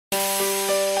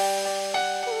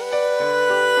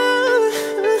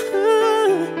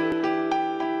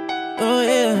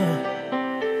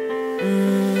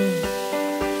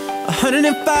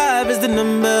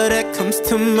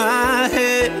to my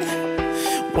head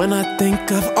when I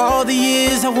think of all the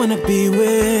years I wanna be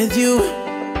with you.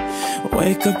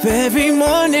 Wake up every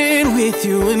morning with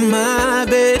you in my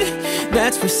bed.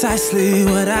 That's precisely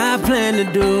what I plan to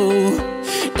do.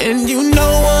 And you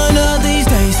know one of these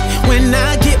days, when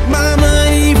I get my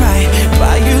money right,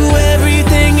 buy you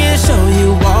everything and show you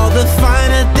all the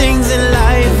finer things in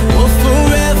life. Will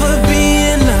forever be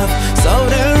enough, so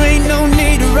there ain't no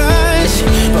need to rush.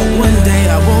 But one day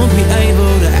I won't be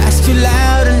able to ask you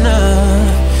loud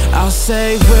enough. I'll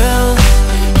say, will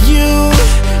you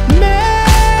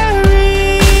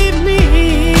marry me?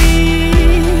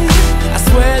 I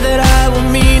swear that I will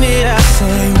mean it. I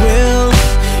say, will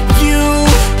you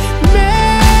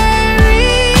marry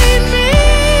me?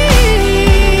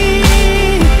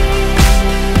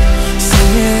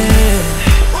 Sing it.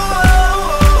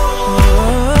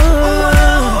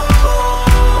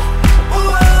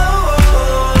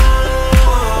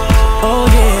 Oh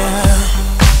yeah.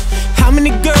 How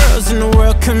many girls in the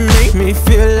world can make me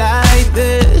feel like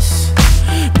this?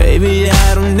 Baby,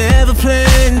 I don't ever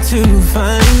plan to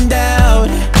find out.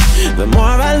 The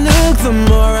more I look, the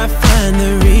more I find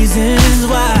the reasons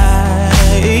why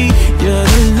you're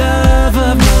the love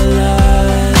of my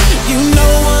life. You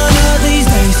know one of these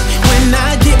days, when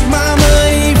I get my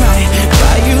money right,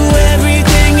 buy you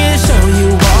everything and show you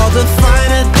all the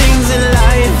finer things in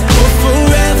life. Will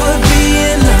forever be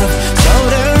enough, so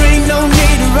there ain't no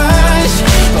need to rush.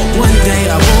 But one day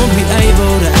I won't be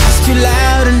able to ask you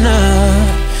loud enough.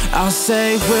 I'll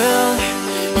say, will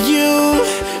you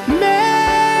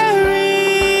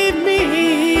marry me?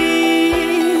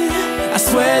 I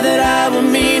swear that I will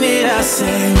mean it. I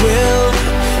say, will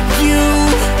you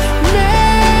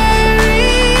marry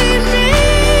me?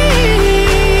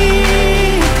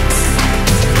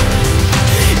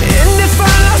 And if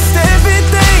I lost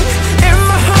everything, in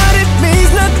my heart it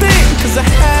means nothing, 'cause I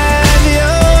have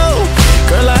you,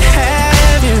 girl, I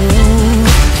have you.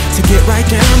 To get right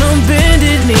down on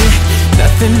bended knee,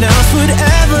 nothing else would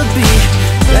ever be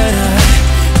better,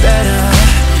 better.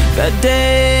 The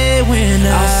day when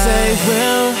I'll say,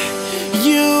 will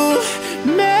you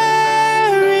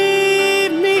marry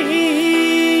me?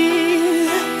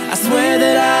 I swear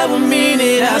that I will mean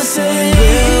it. I'll say,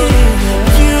 will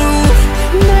you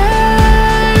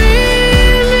marry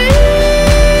me?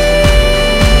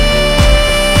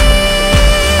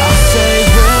 I'll say,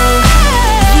 will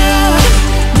you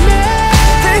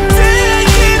marry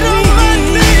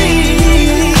me?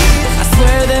 I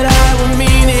swear that I will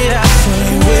mean it. I say,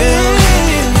 will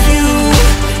you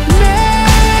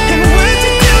marry? And would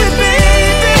you do it,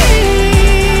 baby?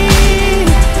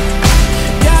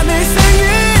 Got me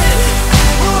singing,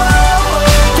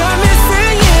 got me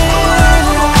singing.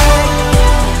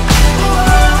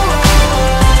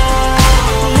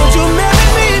 Would you marry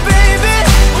me, baby?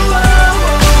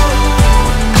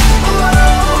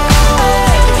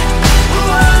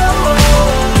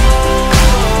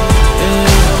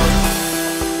 Yeah.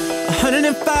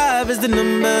 105 is the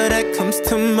number that comes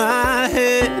to my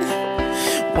head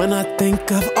when I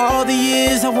think of all the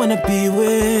years I wanna be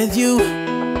with you.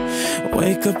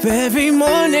 Wake up every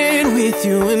morning with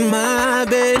you in my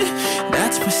bed.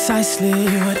 That's precisely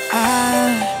what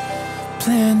I